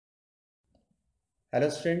Hello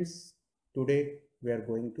students, today we are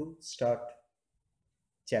going to start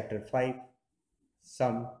chapter 5,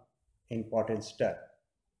 some important stuff.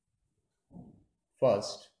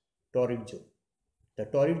 First, torrid zone. The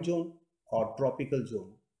torrid zone or tropical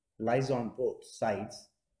zone lies on both sides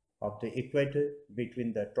of the equator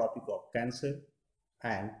between the Tropic of Cancer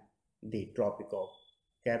and the Tropic of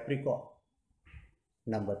Capricorn.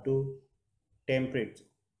 Number 2, temperate zone.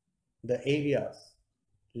 The areas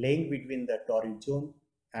lying between the torrid zone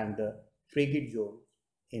and the frigid zone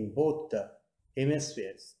in both the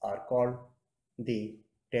hemispheres are called the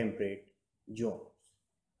temperate zones.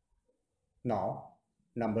 Now,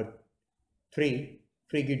 number 3,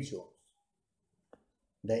 frigid zones.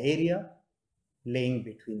 The area lying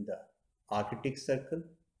between the Arctic Circle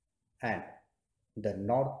and the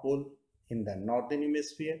North Pole in the northern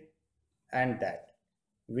hemisphere and that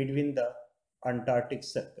between the Antarctic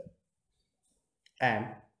Circle and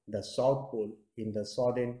the South Pole in the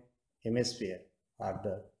southern hemisphere are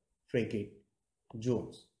the frigid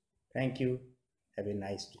zones. Thank you. Have a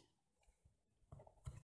nice day.